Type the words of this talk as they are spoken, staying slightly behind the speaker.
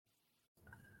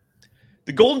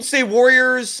The Golden State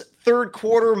Warriors third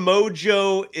quarter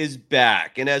mojo is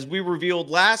back. And as we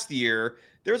revealed last year,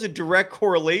 there's a direct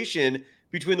correlation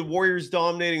between the Warriors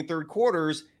dominating third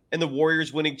quarters and the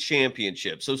Warriors winning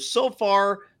championships. So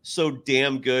far, so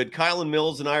damn good. Kylan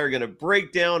Mills and I are going to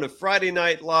break down a Friday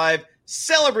Night Live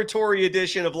celebratory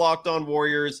edition of Locked On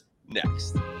Warriors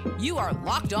next. You are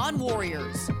Locked On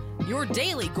Warriors, your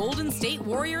daily Golden State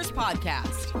Warriors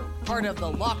podcast. Part of the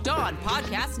Locked On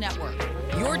Podcast Network,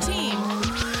 your team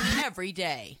every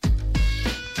day.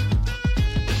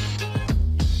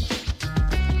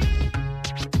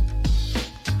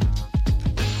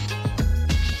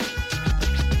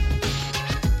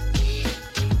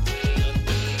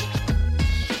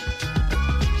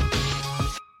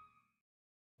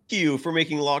 Thank you for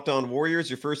making Locked On Warriors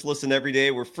your first listen every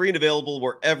day. We're free and available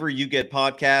wherever you get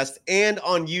podcasts and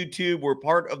on YouTube. We're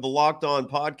part of the Locked On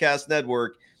Podcast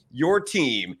Network, your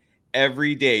team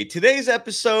every day. Today's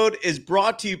episode is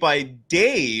brought to you by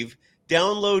Dave.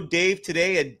 Download Dave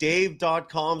today at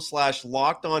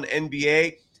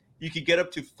dave.com/lockedonnba. You can get up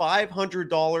to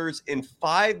 $500 in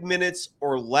 5 minutes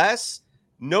or less.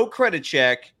 No credit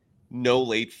check. No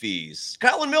late fees.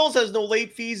 Kylan Mills has no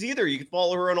late fees either. You can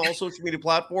follow her on all social media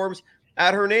platforms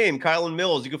at her name, Kylan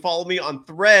Mills. You can follow me on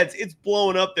Threads. It's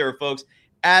blowing up there, folks.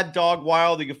 At Dog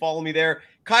Wild. You can follow me there.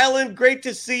 Kylan, great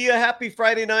to see you. Happy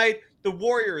Friday night. The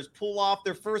Warriors pull off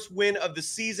their first win of the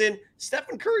season.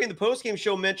 Stephen Curry in the postgame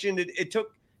show mentioned it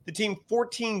took the team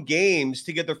 14 games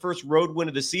to get their first road win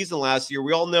of the season last year.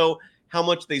 We all know how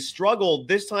much they struggled.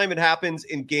 This time it happens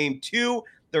in game 2,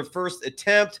 their first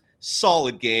attempt.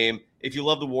 Solid game. If you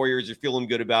love the Warriors, you're feeling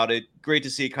good about it. Great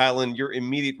to see, Kylan, your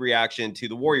immediate reaction to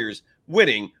the Warriors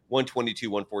winning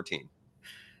 122-114.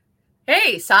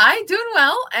 Hey, Cy, doing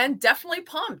well and definitely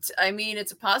pumped. I mean,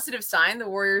 it's a positive sign. The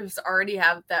Warriors already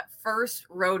have that first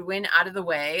road win out of the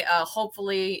way.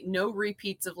 Hopefully no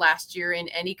repeats of last year in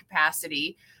any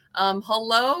capacity.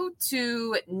 Hello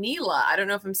to Neela. I don't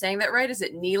know if I'm saying that right. Is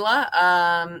it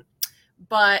Neela?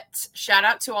 But shout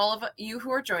out to all of you who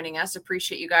are joining us.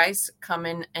 Appreciate you guys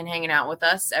coming and hanging out with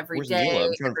us every day,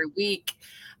 every week.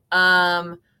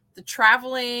 The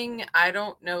traveling, I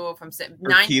don't know if I'm saying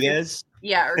Urquidez.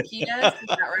 Yeah, Urquidez. Is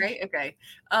that right? Okay.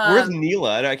 Where's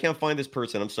Neela? I can't find this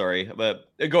person. I'm sorry,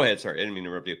 but go ahead. Sorry, I didn't mean to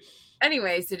interrupt you.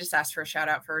 Anyways, they just asked for a shout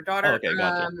out for her daughter. Oh, okay,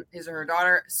 gotcha. His or her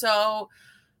daughter. So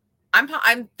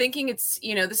I'm thinking it's,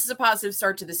 this is a positive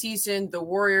start to the season. The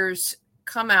Warriors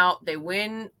come out, they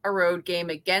win a road game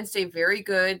against a very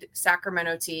good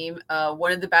Sacramento team,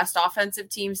 one of the best offensive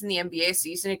teams in the NBA a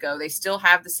season ago. They still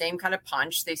have the same kind of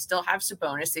punch. They still have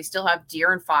Sabonis. They still have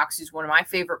De'Aaron Fox, who's one of my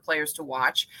favorite players to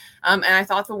watch. And I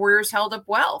thought the Warriors held up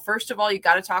well. First of all, you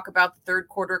got to talk about the third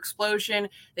quarter explosion.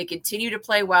 They continue to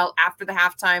play well after the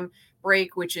halftime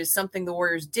break, which is something the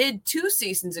Warriors did 2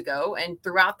 seasons ago and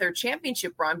throughout their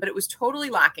championship run, but it was totally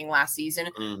lacking last season.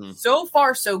 Mm-hmm. So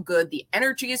far, so good. The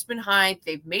energy has been high.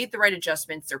 They've made the right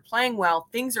adjustments. They're playing well.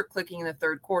 Things are clicking in the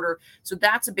third quarter. So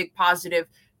that's a big positive.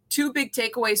 2 big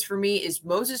takeaways for me is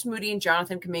Moses Moody and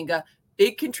Jonathan Kuminga,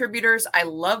 big contributors. I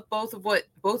love both of what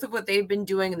they've been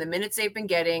doing and the minutes they've been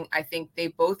getting. I think they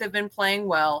both have been playing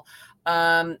well.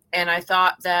 And I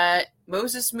thought that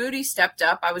Moses Moody stepped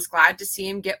up. I was glad to see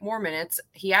him get more minutes.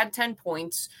 He had 10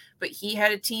 points, but he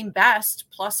had a team best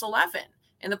plus 11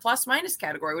 in the plus minus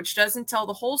category, which doesn't tell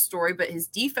the whole story, but his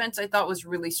defense I thought was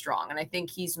really strong. And I think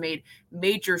he's made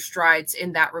major strides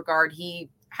in that regard. He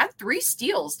had 3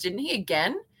 steals, didn't he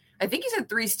again? I think he's had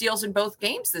 3 steals in both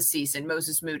games this season,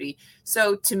 Moses Moody.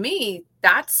 So to me,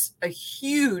 that's a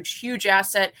huge, huge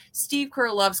asset. Steve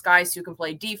Kerr loves guys who can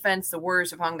play defense. The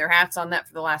Warriors have hung their hats on that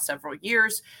for the last several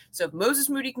years. So if Moses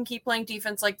Moody can keep playing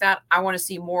defense like that, I want to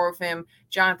see more of him.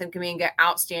 Jonathan Kuminga,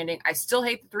 outstanding. I still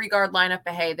hate the 3-guard lineup,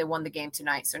 but hey, they won the game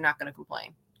tonight, so not going to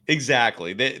complain.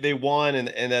 Exactly. They won,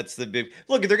 and that's the big –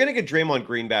 look, they're going to get Draymond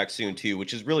Green back soon too,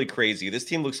 which is really crazy. This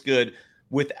team looks good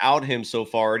without him so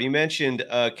far. And you mentioned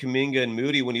Kuminga and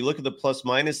Moody. When you look at the plus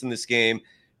minus in this game,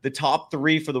 the top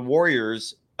 3 for the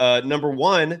Warriors, number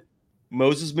 1,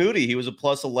 Moses Moody. He was a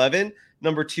plus 11.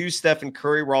 Number 2, Stephen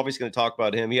Curry. We're obviously going to talk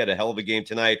about him. He had a hell of a game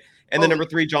tonight. And then number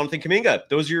 3, Jonathan Kuminga.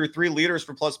 Those are your 3 leaders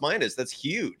for plus minus. That's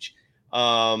huge.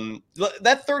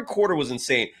 That third quarter was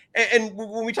insane. And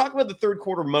when we talk about the third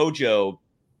quarter mojo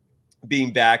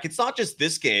being back, it's not just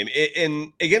this game.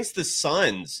 And against the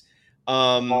Suns,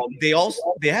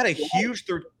 they had a huge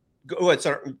third. Go ahead.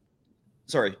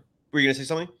 Sorry. Were you going to say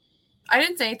something? I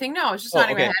didn't say anything. No, I was just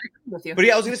nodding my head with you. But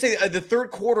yeah, I was going to say the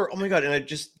third quarter. Oh my God. And I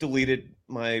just deleted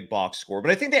my box score, but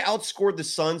I think they outscored the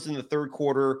Suns in the third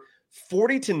quarter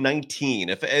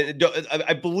 40-19.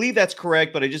 I believe that's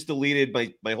correct, but I just deleted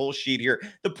my whole sheet here.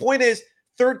 The point is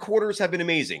third quarters have been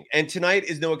amazing, and tonight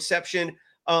is no exception.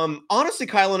 Honestly,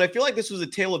 Kylan, I feel like this was a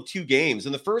tale of two games.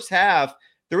 In the first half,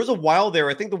 there was a while there.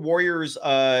 I think the Warriors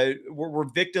were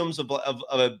victims of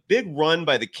a big run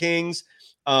by the Kings.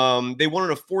 They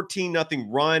wanted a 14-0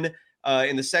 run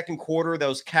in the second quarter that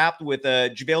was capped with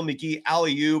JaVale McGee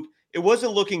alley-oop. It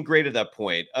wasn't looking great at that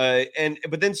point.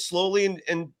 But then slowly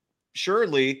and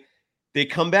surely they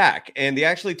come back, and they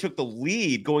actually took the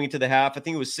lead going into the half. I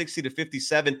think it was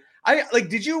 60-57.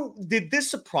 Did this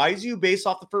surprise you based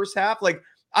off the first half? Like,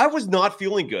 I was not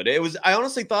feeling good. I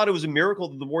honestly thought it was a miracle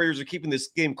that the Warriors are keeping this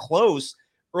game close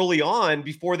early on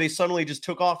before they suddenly just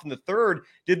took off in the third.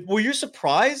 Were you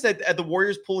surprised at the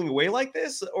Warriors pulling away like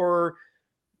this, or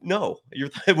no?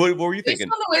 What were you thinking?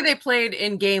 Based on the way they played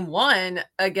in game one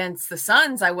against the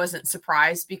Suns, I wasn't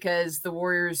surprised because the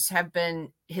Warriors have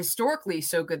been historically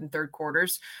so good in third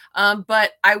quarters.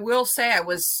 But I will say I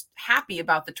was happy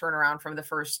about the turnaround from the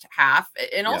first half.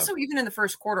 And also even in the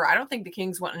first quarter, I don't think the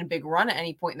Kings went on a big run at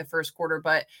any point in the first quarter,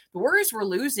 but the Warriors were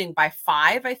losing by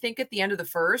 5, I think, at the end of the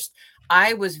first.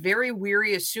 I was very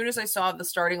weary as soon as I saw the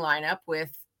starting lineup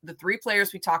with the 3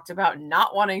 players we talked about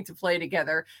not wanting to play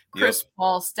together, Chris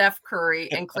Paul, Steph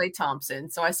Curry, and Klay Thompson.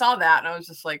 So I saw that and I was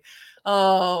just like,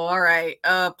 oh, all right.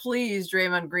 Please,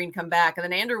 Draymond Green, come back. And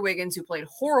then Andrew Wiggins, who played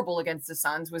horrible against the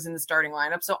Suns, was in the starting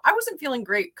lineup. So I wasn't feeling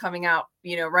great coming out,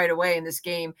 right away in this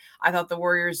game. I thought the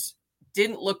Warriors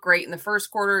didn't look great in the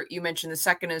first quarter. You mentioned the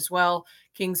second as well.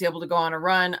 Kings able to go on a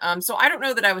run. So I don't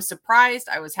know that I was surprised.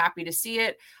 I was happy to see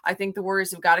it. I think the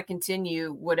Warriors have got to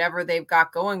continue whatever they've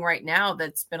got going right now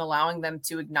that's been allowing them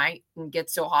to ignite and get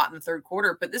so hot in the third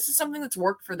quarter. But this is something that's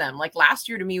worked for them. Like last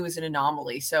year to me was an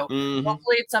anomaly. So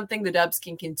hopefully it's something the Dubs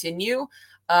can continue.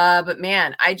 But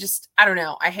man, I don't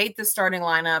know. I hate the starting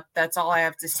lineup. That's all I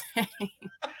have to say.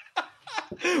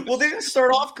 Well, they didn't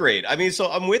start off great. I mean, so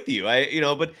I'm with you.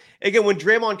 But again, when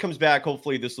Draymond comes back,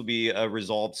 hopefully this will be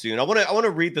resolved soon. I want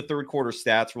to read the third quarter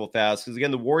stats real fast because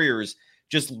again, the Warriors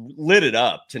just lit it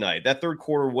up tonight. That third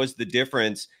quarter was the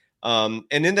difference. And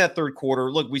in that third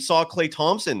quarter, look, we saw Klay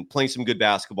Thompson playing some good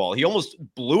basketball. He almost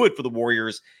blew it for the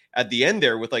Warriors at the end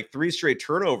there with like 3 straight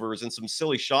turnovers and some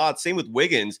silly shots. Same with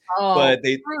Wiggins, but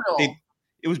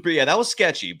that was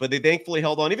sketchy, but they thankfully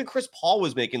held on. Even Chris Paul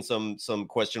was making some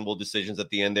questionable decisions at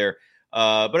the end there.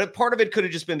 But part of it could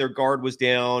have just been their guard was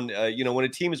down. When a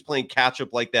team is playing catch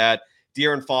up like that,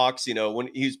 De'Aaron Fox, when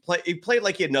he played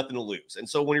like he had nothing to lose. And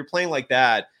so when you're playing like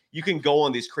that, you can go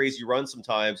on these crazy runs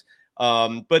sometimes.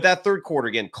 But that third quarter,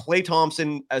 again, Klay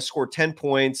Thompson scored 10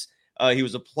 points. He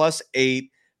was a +8.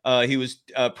 He was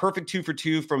perfect 2 for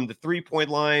 2 from the 3-point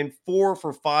line, 4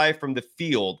 for 5 from the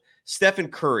field. Stephen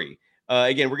Curry.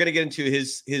 Again, we're going to get into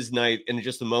his night in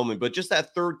just a moment, but just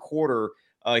that third quarter,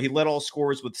 he led all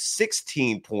scorers with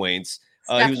 16 points.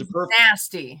 He was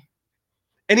nasty,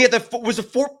 and he had the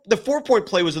 4-point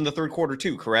play was in the third quarter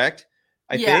too, correct?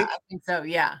 I think so.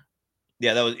 Yeah,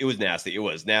 it was nasty. It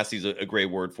was nasty is a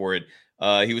great word for it.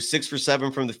 He was 6 for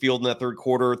 7 from the field in that third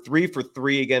quarter, 3 for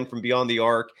 3 again from beyond the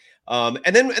arc. And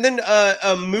then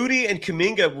Moody and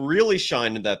Kuminga really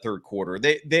shined in that third quarter.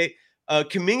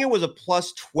 Kuminga was a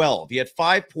 +12. He had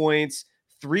 5 points,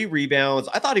 3 rebounds.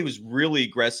 I thought he was really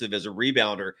aggressive as a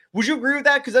rebounder. Would you agree with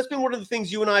that? Because that's been one of the things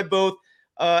you and I both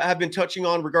have been touching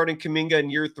on regarding Kuminga in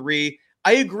year 3.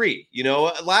 I agree.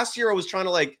 Last year I was trying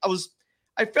to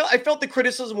I felt the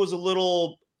criticism was a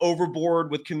little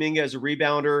overboard with Kuminga as a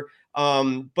rebounder.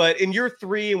 But in year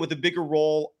 3 and with a bigger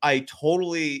role, I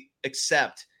totally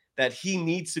accept that he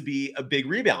needs to be a big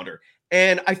rebounder.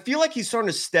 And I feel like he's starting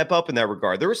to step up in that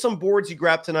regard. There were some boards he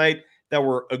grabbed tonight that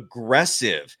were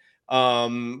aggressive.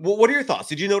 What are your thoughts?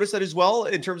 Did you notice that as well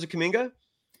in terms of Kuminga?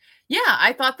 Yeah,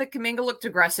 I thought that Kuminga looked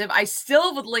aggressive. I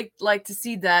still would like to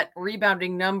see that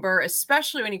rebounding number,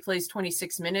 especially when he plays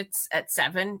 26 minutes at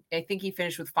 7. I think he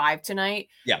finished with 5 tonight.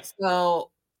 Yeah.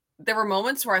 So there were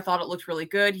moments where I thought it looked really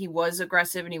good. He was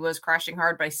aggressive and he was crashing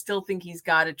hard, but I still think he's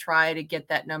got to try to get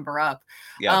that number up.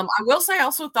 Yeah. I will say I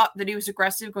also thought that he was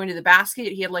aggressive going to the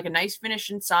basket. He had like a nice finish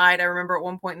inside. I remember at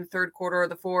one point in the third quarter or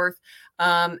the fourth.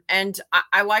 And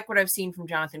I like what I've seen from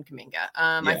Jonathan Kuminga.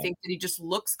 I think that he just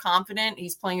looks confident.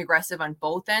 He's playing aggressive on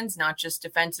both ends, not just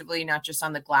defensively, not just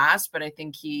on the glass, but I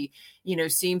think he,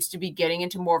 seems to be getting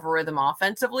into more of a rhythm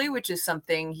offensively, which is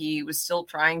something he was still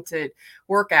trying to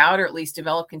work out or at least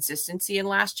develop consistency in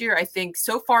last year. I think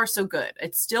so far, so good.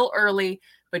 It's still early,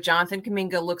 but Jonathan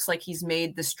Kuminga looks like he's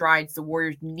made the strides the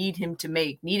Warriors needed him to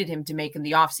make in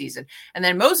the offseason. And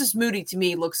then Moses Moody, to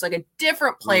me, looks like a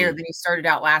different player than he started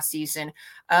out last season.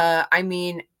 I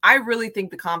mean, I really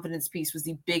think the confidence piece was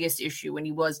the biggest issue when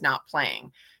he was not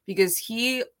playing, because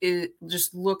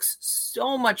just looks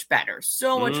so much better,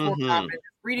 so much more confident,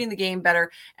 reading the game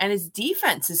better, and his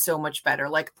defense is so much better.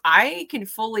 Like, I can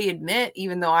fully admit,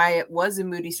 even though I was a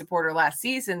Moody supporter last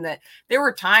season, that there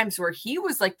were times where he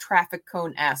was like traffic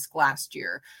cone-esque last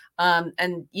year.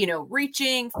 And,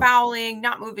 reaching, fouling,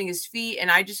 not moving his feet.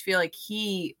 And I just feel like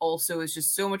he also is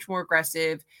just so much more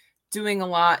aggressive, doing a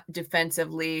lot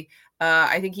defensively.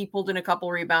 I think he pulled in a couple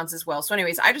rebounds as well. So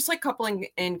anyways, I just like coupling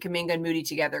in Kuminga and Moody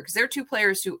together, because they're two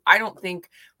players who I don't think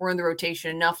were in the rotation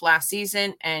enough last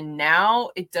season. And now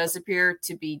it does appear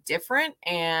to be different.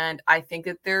 And I think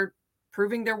that they're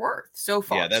proving their worth so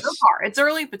far. Yeah, so far. It's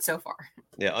early, but so far.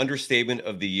 Yeah, understatement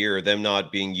of the year, them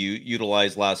not being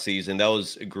utilized last season. That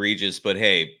was egregious, but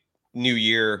hey, new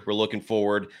year, we're looking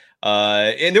forward.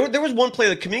 And there was one play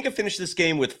that Kuminga finished this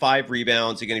game with 5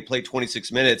 rebounds. Again, he played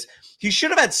 26 minutes. He should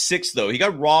have had 6, though. He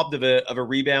got robbed of a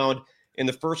rebound in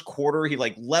the first quarter. He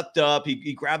leapt up.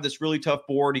 He grabbed this really tough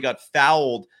board. He got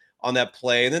fouled on that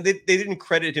play. And then they didn't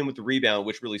credit him with the rebound,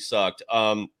 which really sucked.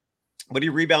 But he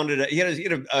rebounded.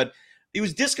 He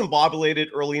was discombobulated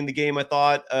early in the game, I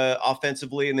thought,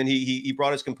 offensively, and then he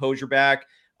brought his composure back.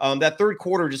 That third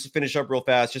quarter, just to finish up real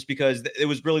fast, just because it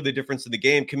was really the difference in the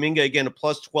game. Kuminga, again, a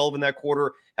plus 12 in that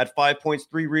quarter, had 5 points,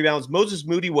 3 rebounds. Moses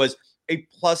Moody was a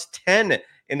plus 10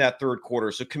 in that third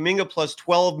quarter. So Kuminga plus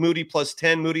 12, Moody plus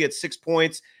 10. Moody had 6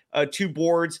 points, 2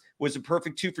 boards, was a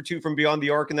perfect 2 for 2 from beyond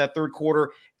the arc in that third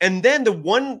quarter. And then the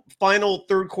one final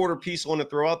third quarter piece I want to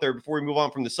throw out there before we move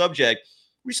on from the subject,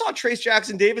 we saw Trace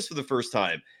Jackson Davis for the first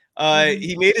time.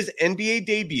 He made his NBA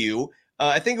debut.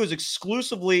 I think it was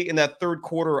exclusively in that third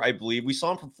quarter, I believe. We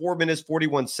saw him for 4 minutes,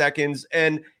 41 seconds.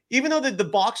 And even though the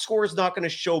box score is not going to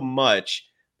show much,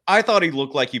 I thought he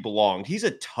looked like he belonged. He's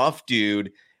a tough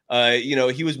dude.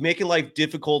 He was making life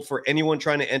difficult for anyone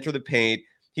trying to enter the paint.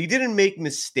 He didn't make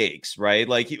mistakes, right?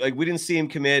 We didn't see him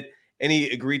commit any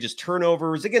egregious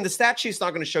turnovers. Again, the stat sheet's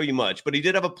not going to show you much, but he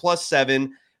did have a plus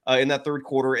 7 in that third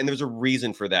quarter, and there's a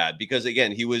reason for that, because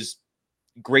again, he was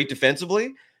great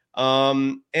defensively,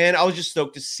 and I was just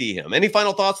stoked to see him. Any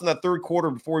final thoughts on that third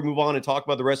quarter before we move on and talk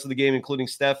about the rest of the game, including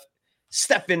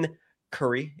Stephen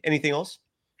Curry? Anything else?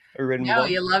 Are you ready to move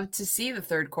on? You love to see the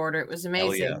third quarter. It was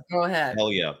amazing. Yeah. Go ahead.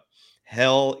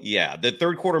 Hell yeah. The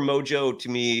third quarter mojo to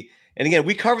me, and again,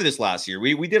 we covered this last year.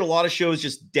 We did a lot of shows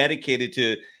just dedicated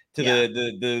to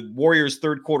the Warriors'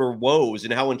 third quarter woes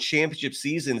and how in championship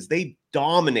seasons they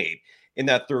dominate in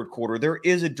that third quarter. There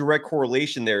is a direct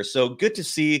correlation there. So good to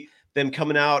see them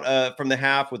coming out from the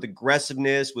half with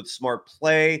aggressiveness, with smart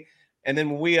play. And then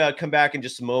when we come back in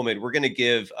just a moment, we're going to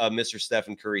give Mr.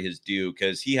 Stephen Curry his due,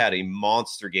 because he had a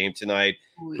monster game tonight.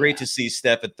 Great to see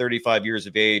Steph at 35 years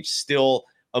of age, still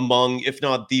among, if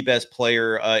not the best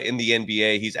player in the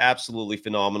NBA. He's absolutely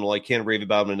phenomenal. I can't rave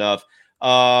about him enough.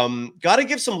 Got to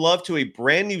give some love to a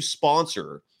brand new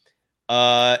sponsor,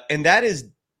 and that is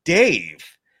Dave.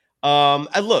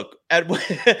 Look, at one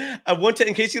time,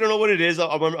 in case you don't know what it is,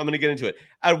 I'm going to get into it.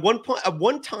 At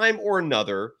one time or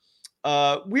another,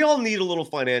 we all need a little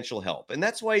financial help, and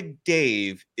that's why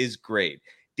Dave is great.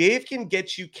 Dave can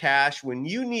get you cash when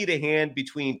you need a hand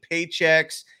between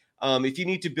paychecks. If you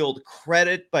need to build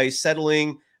credit by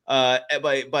settling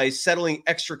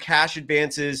extra cash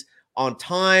advances on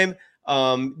time.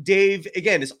 Dave,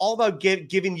 again, it's all about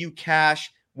giving you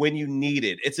cash when you need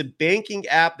it. It's a banking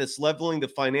app that's leveling the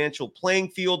financial playing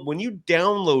field. When you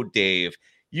download Dave,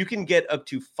 you can get up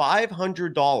to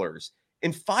 $500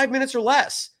 in 5 minutes or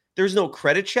less. There's no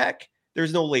credit check.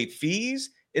 There's no late fees.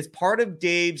 It's part of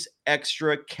Dave's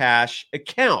extra cash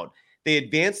account. They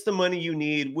advance the money you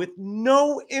need with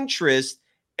no interest,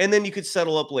 and then you could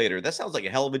settle up later. That sounds like a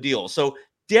hell of a deal. So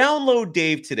download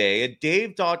Dave today at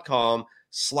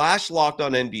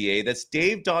dave.com/LockedOnNBA. That's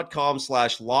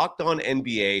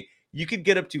dave.com/LockedOnNBA. You could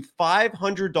get up to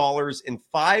 $500 in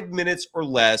 5 minutes or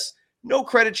less. No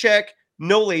credit check,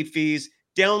 no late fees.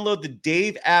 Download the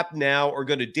Dave app now or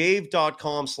go to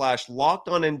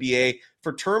dave.com/LockedOnNBA.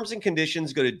 For terms and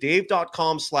conditions, go to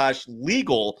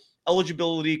dave.com/legal.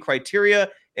 Eligibility criteria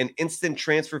and instant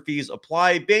transfer fees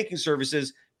apply. Banking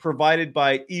services provided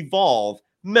by Evolve,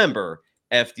 member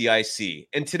FDIC.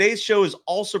 And today's show is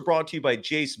also brought to you by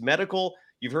Jace Medical.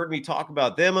 You've heard me talk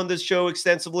about them on this show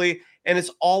extensively, and it's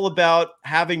all about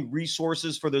having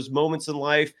resources for those moments in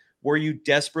life where you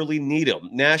desperately need them.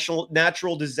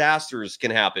 Natural disasters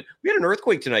can happen. We had an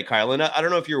earthquake tonight, Kyle, and I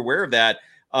don't know if you're aware of that,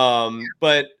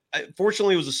 but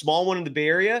fortunately it was a small one in the Bay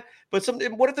Area. But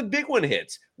what if the big one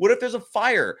hits? What if there's a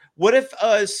fire? What if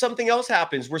something else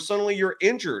happens where suddenly you're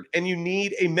injured and you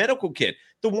need a medical kit?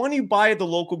 The one you buy at the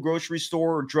local grocery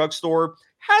store or drugstore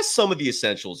has some of the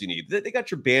essentials you need. They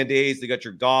got your Band-Aids, they got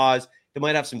your gauze, they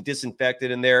might have some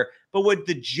disinfectant in there. But what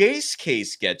the Jace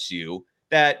case gets you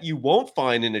that you won't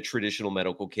find in a traditional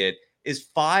medical kit is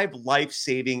 5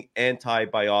 life-saving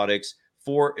antibiotics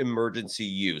for emergency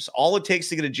use. All it takes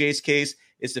to get a Jace case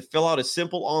is to fill out a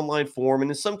simple online form.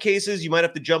 And in some cases, you might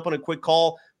have to jump on a quick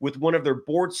call with one of their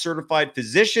board-certified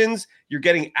physicians. You're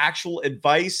getting actual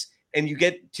advice, and you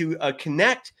get to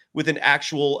connect with an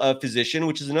actual physician,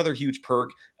 which is another huge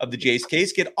perk of the Jace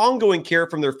case. Get ongoing care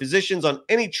from their physicians on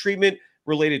any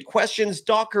treatment-related questions,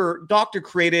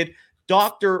 doctor-created,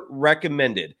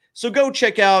 doctor-recommended. So go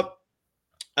check out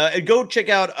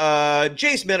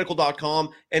jacemedical.com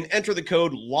and enter the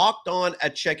code LOCKEDON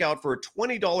at checkout for a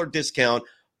 $20 discount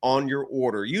on your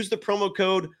order. Use the promo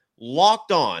code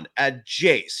LOCKEDON at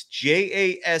Jase,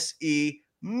 Jase,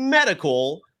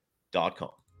 medical.com.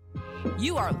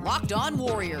 You are Locked On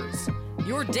Warriors,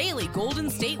 your daily Golden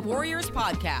State Warriors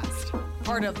podcast.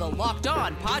 Part of the Locked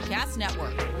On Podcast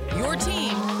Network, your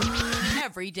team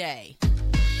every day.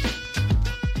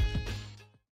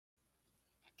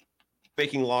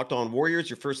 Making Locked On Warriors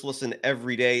your first listen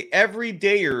every day.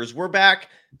 Everydayers, we're back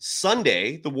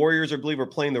Sunday. The Warriors, I believe, are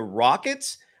playing the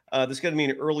Rockets. This is going to be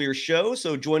an earlier show,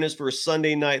 so join us for a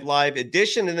Sunday Night Live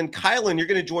edition. And then, Kylan, you're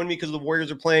going to join me because the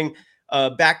Warriors are playing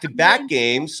back-to-back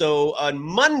games. So on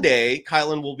Monday,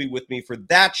 Kylan will be with me for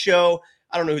that show.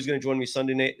 I don't know who's going to join me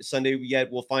Sunday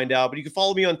yet. We'll find out. But you can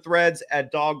follow me on Threads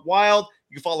at Dog Wild.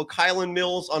 You can follow Kylan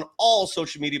Mills on all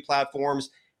social media platforms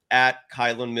at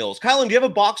Kylan Mills. Kylan, do you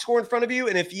have a box score in front of you?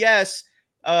 And if yes,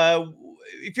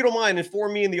 if you don't mind,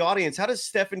 inform me in the audience, how does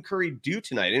Stephen Curry do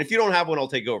tonight? And if you don't have one, I'll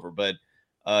take over. But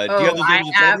do you have those numbers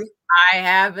in front of you? I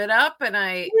have it up, and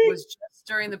I was just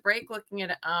during the break looking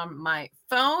at my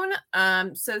phone.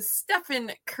 So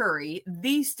Stephen Curry,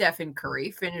 the Stephen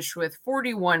Curry, finished with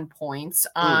 41 points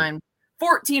on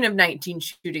 14 of 19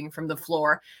 shooting from the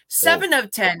floor, 7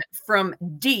 of 10 from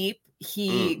deep.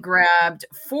 He grabbed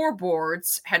 4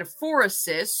 boards, had 4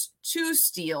 assists, 2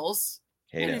 steals,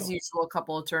 and his usual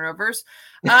couple of turnovers,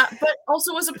 but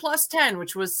also was a plus 10,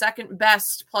 which was second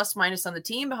best plus minus on the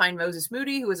team behind Moses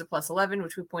Moody, who was a plus 11,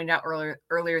 which we pointed out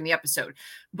earlier in the episode.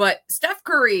 But Steph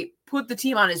Curry put the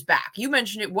team on his back. You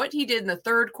mentioned it, what he did in the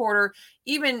third quarter,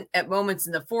 even at moments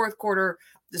in the fourth quarter,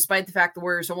 despite the fact the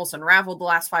Warriors almost unraveled the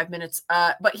last 5 minutes.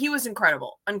 But he was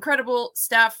incredible.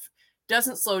 Steph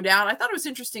doesn't slow down. I thought it was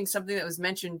interesting. Something that was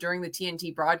mentioned during the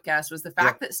TNT broadcast was the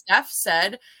fact that Steph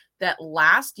said that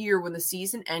last year when the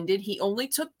season ended, he only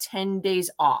took 10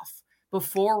 days off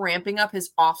before ramping up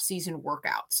his off-season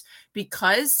workouts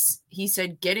because he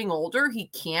said getting older, he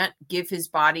can't give his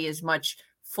body as much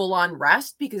full-on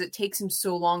rest because it takes him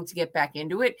so long to get back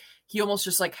into it. He almost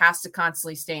just has to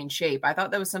constantly stay in shape. I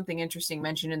thought that was something interesting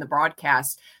mentioned in the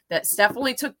broadcast, that Steph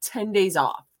only took 10 days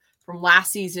off from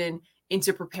last season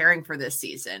into preparing for this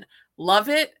season. Love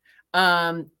it.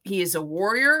 He is a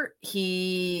warrior.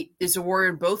 He is a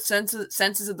warrior in both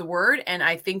senses of the word. And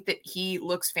I think that he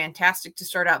looks fantastic to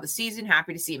start out the season.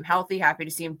 Happy to see him healthy, happy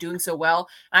to see him doing so well.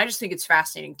 And I just think it's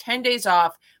fascinating. 10 days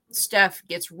off. Steph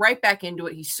gets right back into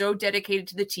it. He's so dedicated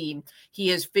to the team. He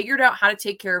has figured out how to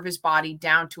take care of his body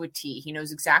down to a T. He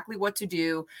knows exactly what to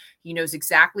do. He knows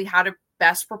exactly how to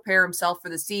best prepare himself for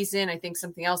the season. I think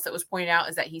something else that was pointed out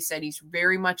is that he said he's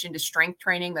very much into strength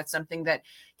training. That's something that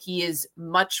he is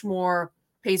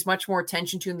pays much more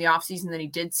attention to in the offseason than he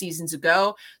did seasons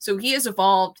ago. So he has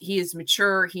evolved. He is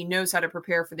mature. He knows how to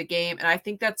prepare for the game. And I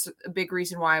think that's a big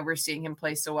reason why we're seeing him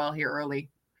play so well here early.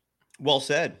 Well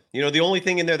said. The only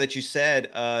thing in there that you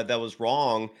said that was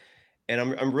wrong, and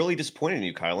I'm really disappointed in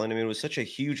you, Kylan. I mean, it was such a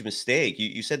huge mistake.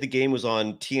 You said the game was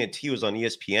on TNT, it was on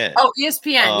ESPN. Oh,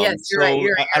 ESPN. Yes, you're right.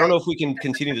 I don't know if we can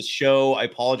continue this show. I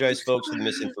apologize, folks, for the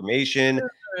misinformation.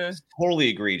 It's totally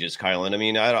egregious, Kylan. I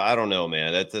mean, I don't know,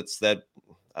 man. That's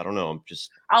I don't know.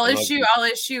 I'll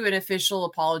issue an official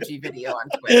apology video on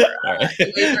Twitter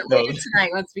later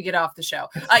tonight once we get off the show.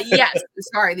 Yes,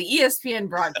 sorry, the ESPN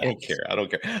broadcast. I don't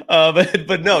care.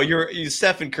 But no, you're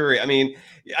Stephen Curry. I mean,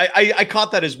 I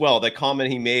caught that as well. That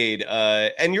comment he made,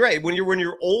 and you're right. When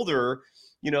you're older,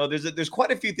 there's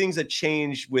quite a few things that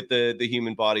change with the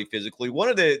human body physically. One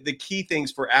of the key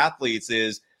things for athletes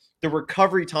is the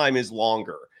recovery time is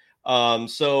longer.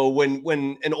 So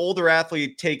when an older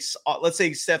athlete takes, let's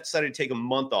say Steph decided to take a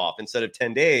month off instead of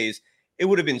 10 days, it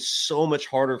would have been so much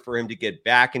harder for him to get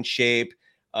back in shape.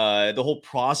 The whole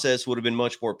process would have been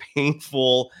much more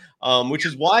painful, which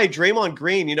is why Draymond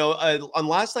Green, on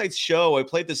last night's show, I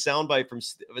played the soundbite from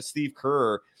Steve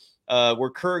Kerr,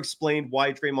 where Kerr explained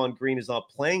why Draymond Green is not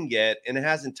playing yet. And it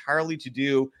has entirely to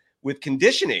do with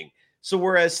conditioning. So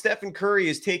whereas Stephen Curry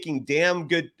is taking damn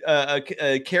good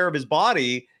care of his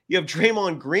body, you have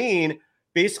Draymond Green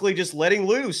basically just letting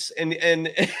loose and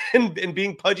and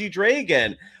being Pudgy Dre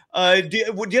again. Do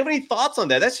you have any thoughts on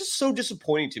that? That's just so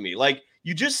disappointing to me. Like,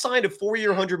 you just signed a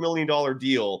 4-year, $100 million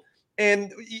deal,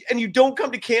 and you don't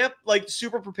come to camp like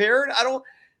super prepared. I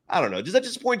don't know. Does that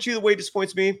disappoint you the way it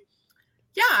disappoints me?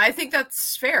 Yeah, I think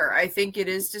that's fair. I think it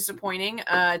is disappointing.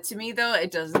 To me, though,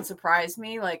 it doesn't surprise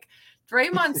me. Like,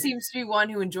 Draymond seems to be one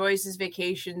who enjoys his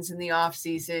vacations in the off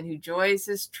season, who enjoys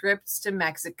his trips to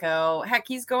Mexico. Heck,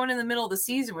 he's going in the middle of the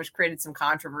season, which created some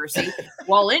controversy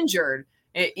while injured.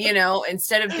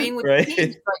 Instead of being with the team,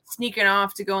 like sneaking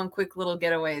off to go on quick little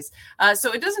getaways.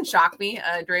 So it doesn't shock me.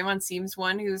 Draymond seems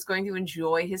one who's going to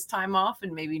enjoy his time off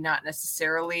and maybe not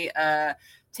necessarily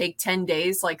take 10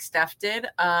 days like Steph did.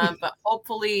 But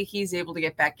hopefully he's able to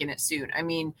get back in it soon. I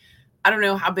mean, I don't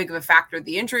know how big of a factor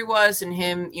the injury was and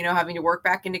him, having to work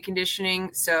back into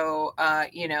conditioning. So,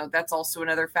 that's also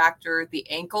another factor. The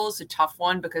ankle is a tough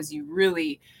one because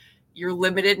you're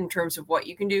limited in terms of what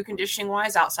you can do conditioning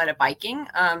wise outside of biking.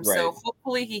 So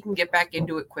hopefully he can get back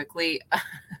into it quickly.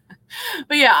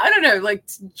 But yeah, I don't know. Like,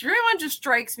 Draymond just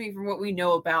strikes me from what we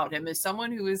know about him as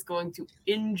someone who is going to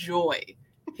enjoy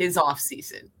his off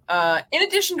season. In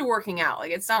addition to working out,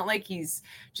 like, it's not like he's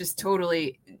just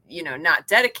totally, not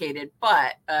dedicated,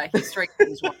 but he strikes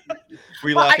me as one. Were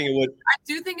you laughing at what? I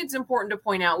do think it's important to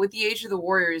point out with the age of the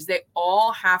Warriors, they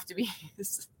all have to be.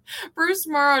 Bruce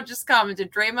Morrow just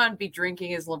commented, Draymond be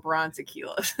drinking his LeBron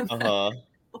tequila.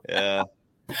 Yeah.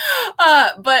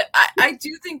 But I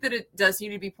do think that it does need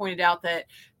to be pointed out that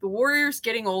the Warriors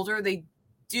getting older, they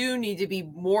do need to be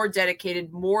more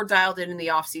dedicated, more dialed in the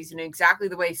offseason, exactly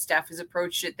the way Steph has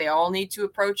approached it. They all need to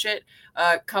approach it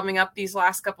coming up these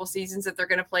last couple seasons that they're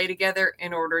going to play together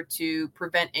in order to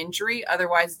prevent injury.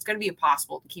 Otherwise, it's going to be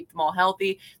impossible to keep them all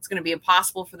healthy. It's going to be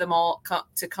impossible for them all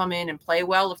to come in and play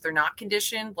well if they're not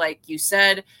conditioned. Like you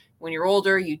said, when you're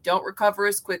older, you don't recover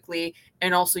as quickly.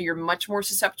 And also you're much more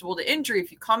susceptible to injury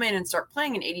if you come in and start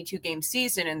playing an 82-game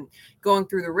season and going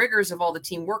through the rigors of all the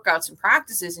team workouts and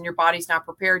practices and your body's not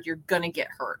prepared, you're going to get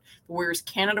hurt. The Warriors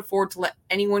cannot afford to let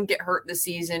anyone get hurt this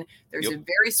season. There's a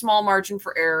very small margin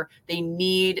for error. They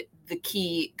need the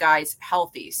key guys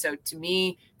healthy. So to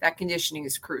me, that conditioning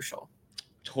is crucial.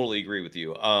 Totally agree with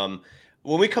you.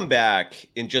 When we come back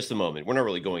in just a moment, we're not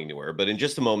really going anywhere, but in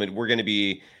just a moment, we're going to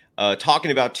be talking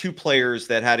about two players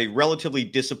that had a relatively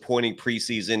disappointing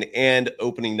preseason and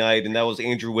opening night, and that was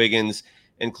Andrew Wiggins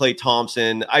and Klay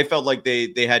Thompson. I felt like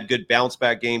they had good bounce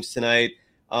back games tonight.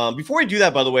 Before we do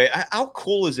that, by the way, how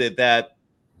cool is it that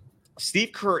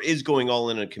Steve Kerr is going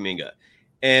all in on Kuminga?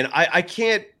 And I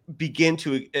can't begin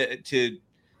to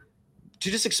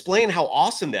just explain how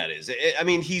awesome that is. I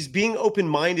mean, he's being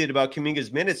open-minded about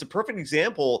Kuminga's minutes. A perfect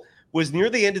example was near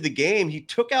the end of the game, he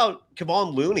took out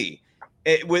Kevon Looney.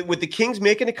 With the Kings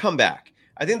making a comeback.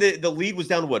 I think the lead was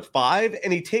down to 5,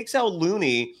 and he takes out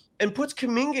Looney and puts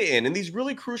Kuminga in these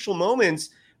really crucial moments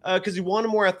because he wanted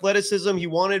more athleticism, he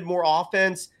wanted more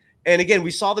offense. And again, we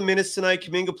saw the minutes tonight.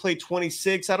 Kuminga played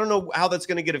 26. I don't know how that's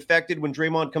going to get affected when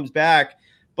Draymond comes back,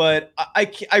 but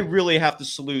I really have to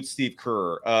salute Steve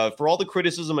Kerr for all the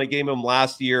criticism I gave him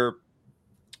last year.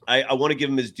 I want to give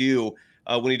him his due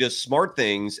when he does smart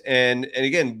things. And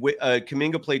again,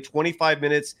 Kuminga played 25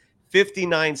 minutes.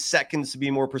 59 seconds to be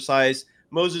more precise.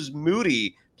 Moses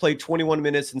Moody played 21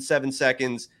 minutes and 7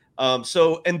 seconds.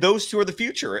 And those two are the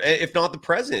future, if not the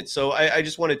present. So I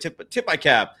just want to tip my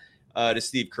cap to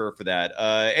Steve Kerr for that.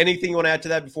 Anything you want to add to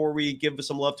that before we give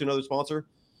some love to another sponsor?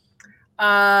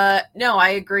 No, I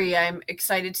agree. I'm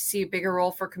excited to see a bigger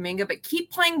role for Kuminga, but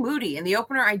keep playing Moody. In the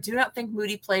opener, I do not think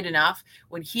Moody played enough.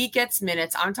 When he gets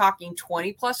minutes, I'm talking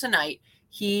 20 plus a night,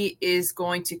 he is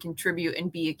going to contribute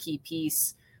and be a key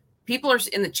piece. People are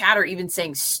in the chat are even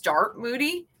saying start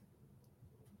Moody.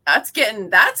 That's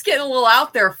getting a little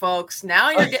out there, folks. Now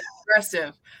you're getting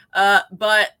aggressive.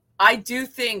 But I do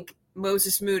think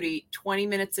Moses Moody, 20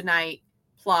 minutes a night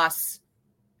plus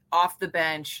off the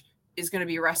bench is going to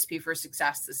be a recipe for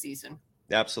success this season.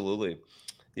 Absolutely.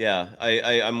 Yeah,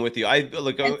 I'm with you. I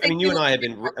mean, you and I have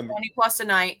been 20 plus a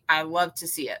night. I love to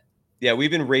see it. Yeah,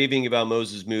 we've been raving about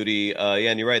Moses Moody.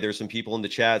 And you're right. There's some people in the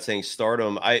chat saying start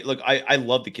him. I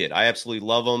love the kid. I absolutely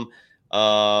love him.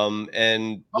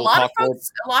 And a lot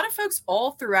of folks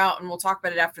all throughout, and we'll talk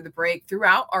about it after the break,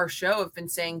 throughout our show have been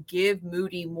saying give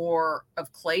Moody more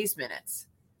of Klay's minutes.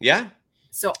 Yeah.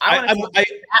 So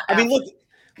look,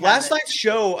 last night's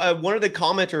show, one of the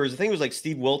commenters, I think it was like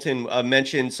Steve Wilton,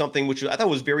 mentioned something which I thought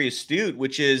was very astute,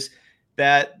 which is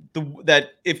that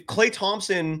if Klay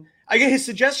Thompson, I guess his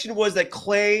suggestion was that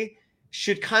Klay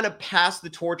should kind of pass the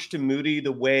torch to Moody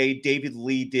the way David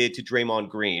Lee did to Draymond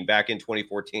Green back in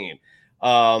 2014.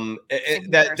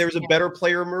 That there's a better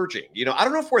player emerging. I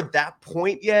don't know if we're at that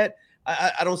point yet.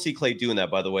 I don't see Clay doing that,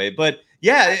 by the way. But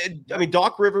yeah, I mean,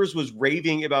 Doc Rivers was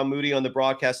raving about Moody on the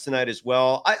broadcast tonight as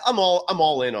well. I'm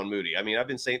all in on Moody. I mean, I've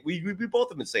been saying we both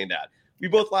have been saying that. We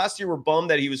both last year were bummed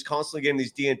that he was constantly getting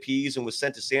these DNPs and was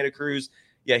sent to Santa Cruz.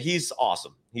 Yeah, he's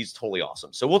awesome. He's totally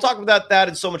awesome. So we'll talk about that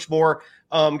and so much more.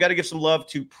 Got to give some love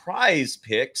to Prize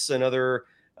Picks, another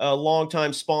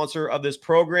longtime sponsor of this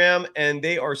program, and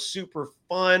they are super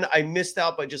fun. I missed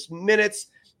out by just minutes.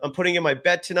 I'm putting in my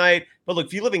bet tonight. But look,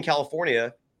 if you live in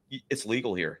California, it's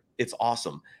legal here. It's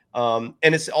awesome. And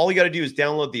it's all you got to do is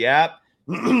download the app.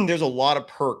 There's a lot of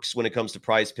perks when it comes to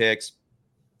Prize Picks.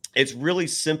 It's really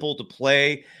simple to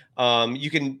play. You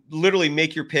can literally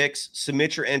make your picks,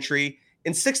 submit your entry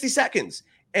in 60 seconds.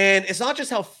 And it's not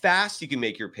just how fast you can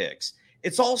make your picks.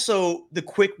 It's also the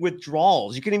quick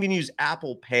withdrawals. You can even use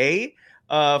Apple Pay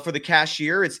for the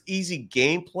cashier. It's easy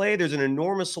gameplay. There's an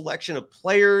enormous selection of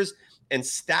players and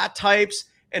stat types.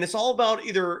 And it's all about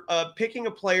either picking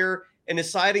a player and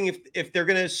deciding if they're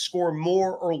going to score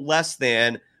more or less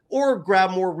than, or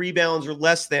grab more rebounds or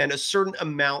less than a certain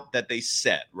amount that they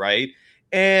set, right?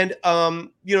 And,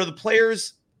 the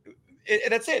players,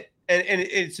 that's it. And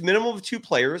it's a minimum of 2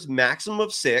 players, maximum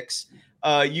of 6.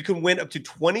 You can win up to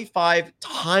 25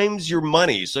 times your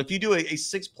money. So if you do a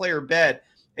 6-player bet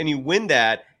and you win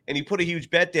that and you put a huge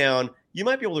bet down, you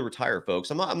might be able to retire,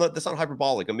 folks. I'm not, that's not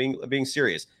hyperbolic. I'm being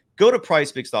serious. Go to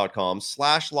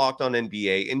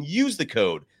PrizePicks.com/LockedOnNBA and use the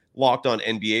code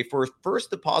LockedOnNBA for a first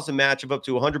deposit match of up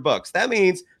to $100. That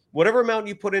means whatever amount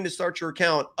you put in to start your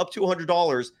account, up to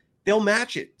 $100, they'll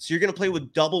match it. So you're going to play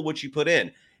with double what you put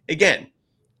in. Again,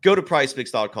 go to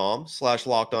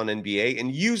PrizePicks.com/LockedOnNBA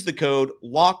and use the code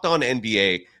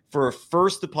LockedOnNBA for a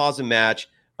first deposit match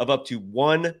of up to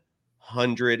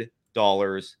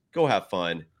 $100. Go have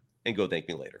fun and go thank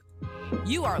me later.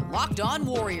 You are Locked On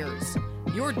Warriors,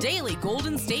 your daily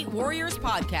Golden State Warriors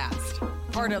podcast.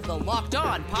 Part of the Locked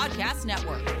On Podcast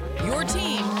Network, your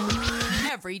team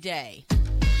every day.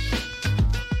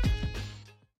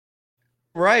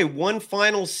 Right, one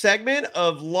final segment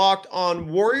of Locked On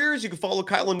Warriors. You can follow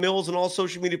Kylan Mills on all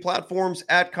social media platforms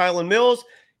at Kylan Mills.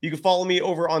 You can follow me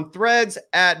over on Threads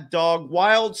at Dog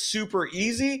Wild. Super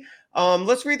easy.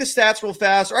 Let's read the stats real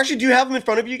fast. Or actually, do you have them in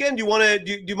front of you again? Do you want to?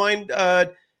 Do you mind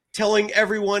telling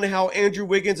everyone how Andrew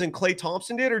Wiggins and Klay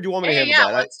Thompson did, or do you want me to handle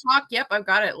that? Let's talk. Yep, I've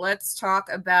got it. Let's talk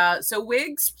about. So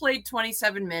Wiggs played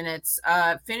 27 minutes,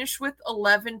 finished with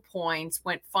 11 points,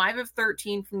 went 5 of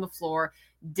 13 from the floor.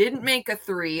 Didn't make a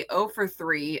 3, 0 for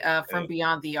 3 from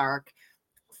beyond the arc.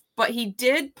 But he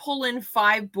did pull in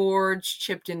 5 boards,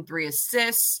 chipped in 3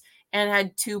 assists, and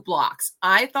had 2 blocks.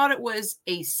 I thought it was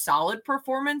a solid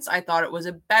performance. I thought it was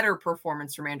a better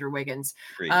performance from Andrew Wiggins.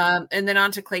 And then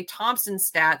on to Klay Thompson's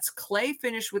stats. Klay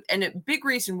finished with, and a big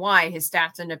reason why his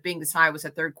stats ended up being this high was a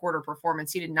third quarter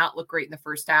performance. He did not look great in the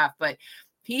first half, but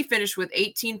he finished with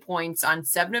 18 points on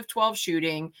 7 of 12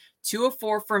 shooting, 2 of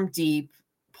 4 from deep,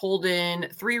 pulled in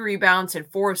 3 rebounds,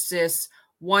 had 4 assists,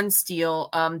 1 steal,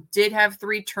 did have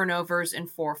 3 turnovers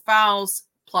and 4 fouls,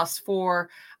 +4.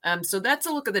 So that's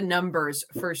a look at the numbers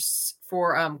for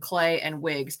Klay and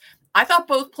Wiggs. I thought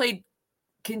both played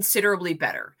considerably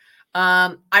better.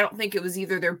 I don't think it was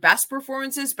either their best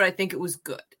performances, but I think it was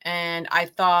good. And I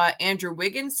thought Andrew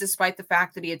Wiggins, despite the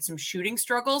fact that he had some shooting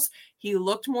struggles, he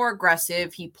looked more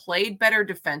aggressive. He played better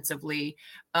defensively.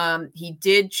 He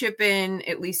did chip in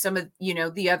at least some of,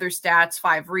 the other stats,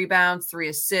 5 rebounds, 3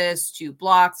 assists, 2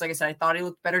 blocks. Like I said, I thought he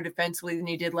looked better defensively than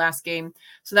he did last game.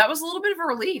 So that was a little bit of a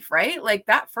relief, right? Like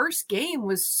that first game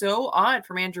was so odd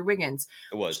from Andrew Wiggins.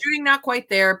 It was. Shooting not quite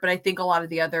there, but I think a lot of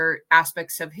the other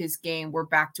aspects of his game were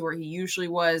back to where he usually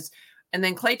was. And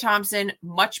then Klay Thompson,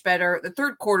 much better. The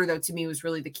third quarter, though, to me was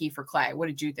really the key for Klay. What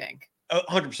did you think?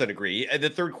 100% agree. The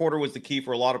third quarter was the key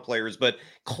for a lot of players, but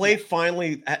Klay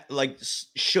finally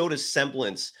showed a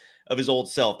semblance of his old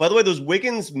self. By the way, those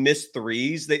Wiggins missed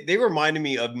threes, they reminded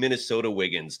me of Minnesota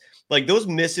Wiggins. Like those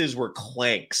misses were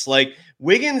clanks. Like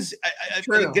Wiggins,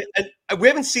 we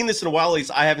haven't seen this in a while. At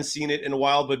least I haven't seen it in a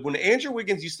while. But when Andrew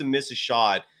Wiggins used to miss a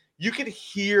shot, you could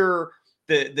hear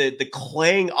the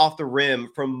clang off the rim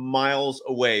from miles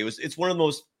away. It's one of the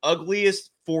most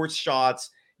ugliest forced shots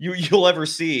you'll ever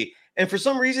see. And for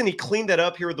some reason, he cleaned that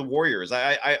up here with the Warriors.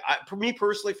 For me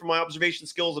personally, from my observation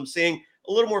skills, I'm seeing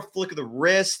a little more flick of the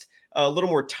wrist, a little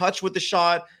more touch with the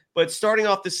shot. But starting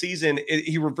off the season,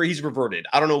 he's reverted.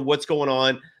 I don't know what's going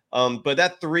on. But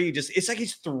that three it's like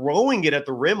he's throwing it at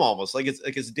the rim almost like it's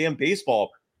a damn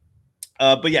baseball.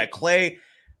 But yeah, Klay,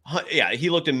 Yeah, he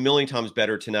looked a million times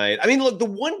better tonight. I mean, look, the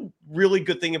one really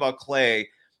good thing about Clay,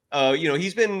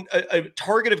 he's been a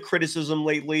target of criticism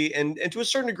lately, and to a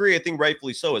certain degree, I think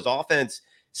rightfully so. His offense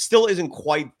still isn't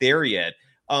quite there yet.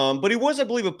 But he was, I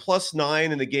believe, a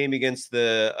 +9 in the game against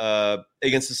the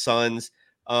Suns.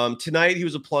 Tonight, he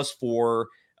was a +4.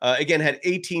 Again, had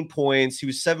 18 points. He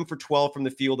was 7 for 12 from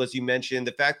the field, as you mentioned.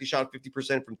 The fact he shot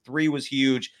 50% from three was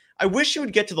huge. I wish he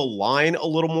would get to the line a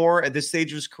little more at this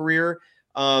stage of his career.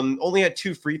 Only had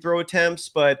 2 free throw attempts,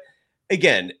 but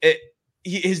again,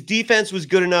 his defense was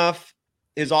good enough.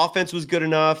 His offense was good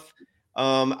enough.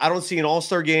 I don't see an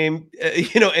all-star game,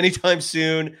 anytime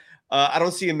soon. I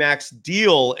don't see a max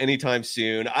deal anytime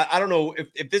soon. I don't know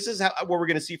if this is what we're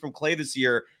going to see from Clay this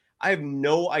year. I have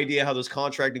no idea how those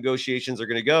contract negotiations are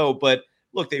going to go, but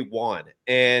look, they won,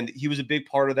 and he was a big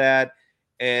part of that.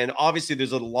 And obviously,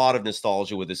 there's a lot of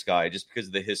nostalgia with this guy just because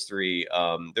of the history.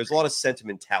 There's a lot of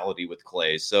sentimentality with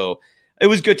Clay, so it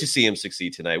was good to see him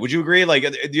succeed tonight. Would you agree? Like,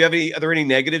 are there any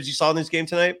negatives you saw in this game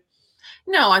tonight?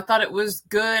 No, I thought it was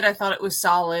good. I thought it was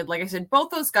solid. Like I said, both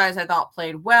those guys I thought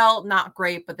played well. Not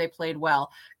great, but they played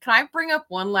well. Can I bring up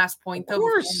one last point, though,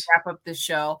 before we wrap up this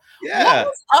show? Yeah. What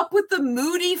was up with the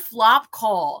Moody flop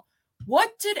call?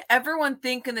 What did everyone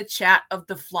think in the chat of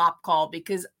the flop call?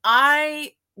 Because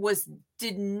I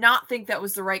did not think that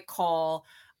was the right call.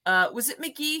 Was it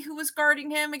McGee who was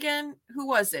guarding him again? Who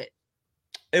was it?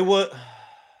 It was...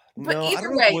 But no,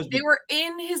 either way, they were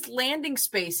in his landing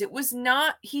space. It was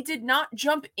not, he did not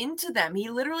jump into them. He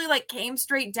literally came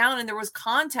straight down and there was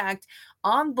contact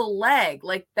on the leg.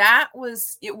 It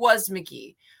was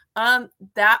McGee.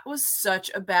 That was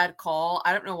such a bad call.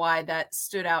 I don't know why that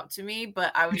stood out to me,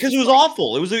 but I was because it was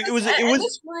awful. It was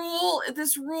this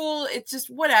rule. It's just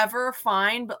whatever,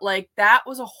 fine. But that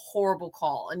was a horrible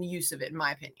call and use of it, in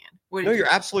my opinion. No,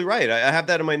 you're absolutely right. I have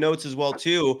that in my notes as well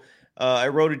too. I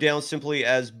wrote it down simply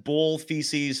as bull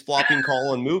feces flopping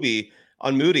call on Moody.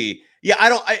 Yeah,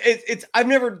 I've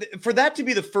never, for that to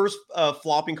be the first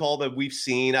flopping call that we've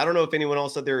seen. I don't know if anyone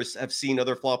else out there have seen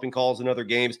other flopping calls in other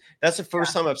games. That's the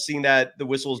first time I've seen that the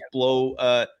whistles blow,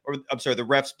 the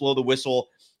refs blow the whistle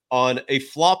on a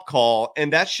flop call,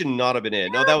 and that should not have been in.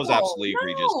 No, that was absolutely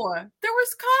egregious. There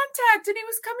was contact, and he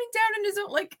was coming down in his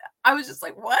own. I was just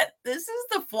like, "What? This is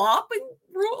the flopping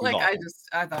rule?"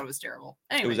 I thought it was terrible.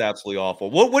 Anyway. It was absolutely awful.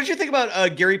 What did you think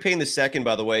about Gary Payne II?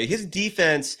 By the way, his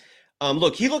defense.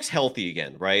 Look, he looks healthy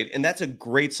again, right? And that's a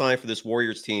great sign for this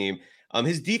Warriors team.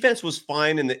 His defense was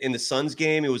fine in the Suns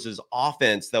game. It was his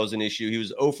offense that was an issue. He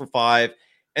was 0 for 5.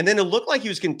 And then it looked like he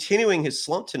was continuing his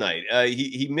slump tonight.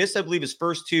 He missed, I believe, his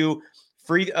first 2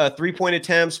 free 3-point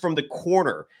attempts from the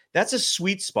corner. That's a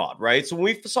sweet spot, right? So when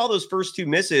we saw those first 2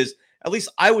 misses, at least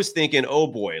I was thinking, oh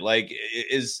boy,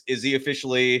 is he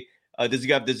officially does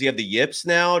he have the yips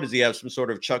now? Does he have some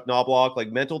sort of Chuck Knobloch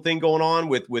mental thing going on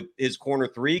with his corner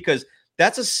 3? Because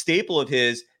that's a staple of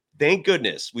his. Thank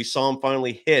goodness we saw him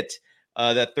finally hit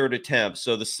that 3rd attempt.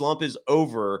 So the slump is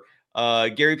over.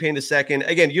 Gary Payne II,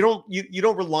 again, you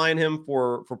don't rely on him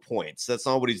for points. That's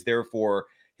not what he's there for.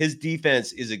 His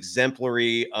defense is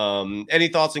exemplary. Any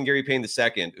thoughts on Gary Payne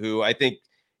II, who I think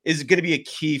is going to be a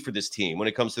key for this team when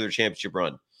it comes to their championship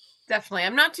run? Definitely.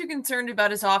 I'm not too concerned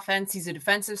about his offense. He's a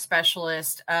defensive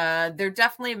specialist. There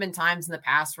definitely have been times in the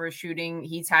past where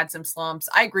he's had some slumps.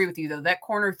 I agree with you, though. That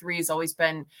corner 3 has always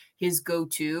been his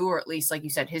go-to, or at least, like you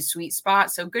said, his sweet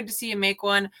spot. So good to see him make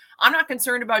one. I'm not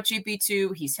concerned about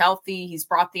GP2. He's healthy. He's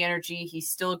brought the energy. He's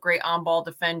still a great on-ball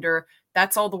defender.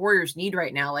 That's all the Warriors need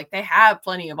right now. They have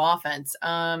plenty of offense.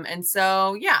 And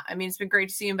so, yeah, I mean, it's been great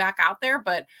to see him back out there,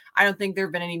 but I don't think there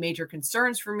have been any major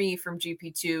concerns for me from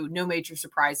GP2. No major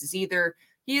surprises either.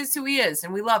 He is who he is,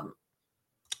 and we love him.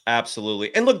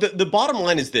 Absolutely. And look, the bottom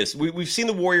line is this. We've seen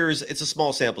the Warriors. It's a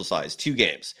small sample size, 2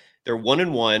 games. They're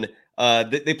 1-1.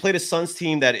 They played a Suns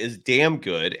team that is damn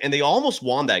good, and they almost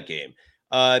won that game.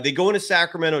 They go into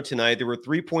Sacramento tonight. They were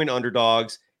 3-point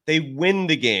underdogs. They win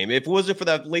the game. If it wasn't for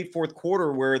that late 4th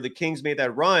quarter where the Kings made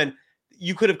that run,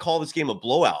 you could have called this game a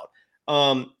blowout.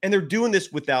 And they're doing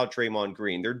this without Draymond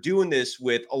Green. They're doing this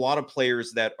with a lot of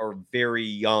players that are very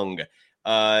young.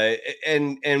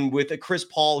 And with a Chris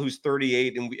Paul who's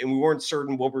 38, and we weren't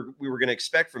certain what we were going to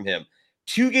expect from him.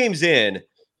 2 games in,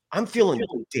 I'm feeling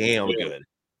damn good.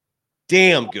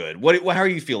 Damn good. How are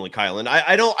you feeling, Kylan?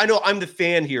 I know I'm the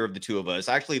fan here of the two of us.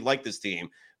 I actually like this team.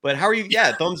 But how are you?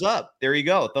 Yeah, thumbs up. There you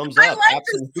go. Thumbs up. I like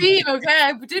this team, okay?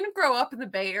 I didn't grow up in the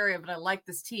Bay Area, but I like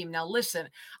this team. Now, listen,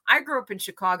 I grew up in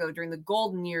Chicago during the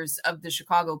golden years of the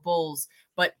Chicago Bulls,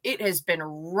 but it has been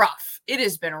rough. It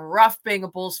has been rough being a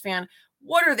Bulls fan.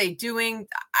 What are they doing?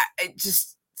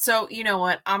 Just So you know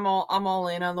what? I'm all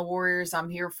in on the Warriors.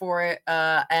 I'm here for it.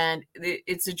 And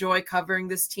it's a joy covering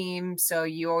this team. So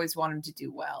you always want them to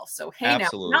do well. So hey,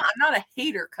 Absolutely. I'm not a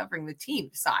hater covering the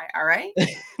team, Cy. All right.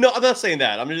 No, I'm not saying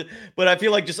that. But I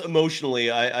feel like just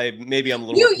emotionally, I maybe I'm a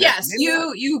little more connected.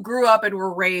 Yes, you grew up and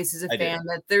were raised as a I fan. did.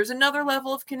 That there's another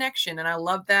level of connection, and I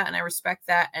love that, and I respect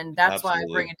that, and that's why I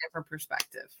bring a different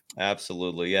perspective.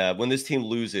 Absolutely. Yeah. When this team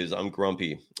loses, I'm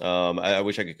grumpy. I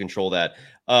wish I could control that.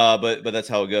 But that's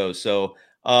how it goes. So,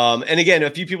 and again, a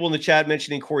few people in the chat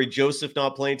mentioning Corey Joseph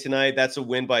not playing tonight. That's a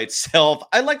win by itself.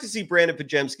 I'd like to see Brandon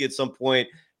Pajemski at some point,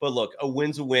 but look, a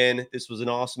win's a win. This was an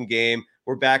awesome game.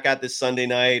 We're back at this Sunday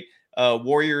night.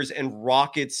 Warriors and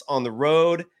Rockets on the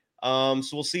road. So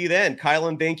we'll see you then.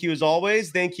 Kylan, thank you as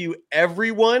always. Thank you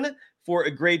everyone for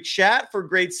a great chat, for a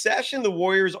great session. The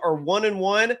Warriors are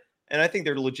 1-1. And I think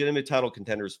they're legitimate title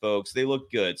contenders, folks. They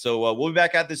look good. So we'll be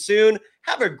back at this soon.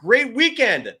 Have a great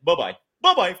weekend. Bye-bye.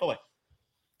 Bye-bye. Bye-bye.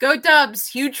 Go Dubs.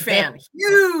 Huge fan.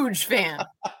 Huge fan.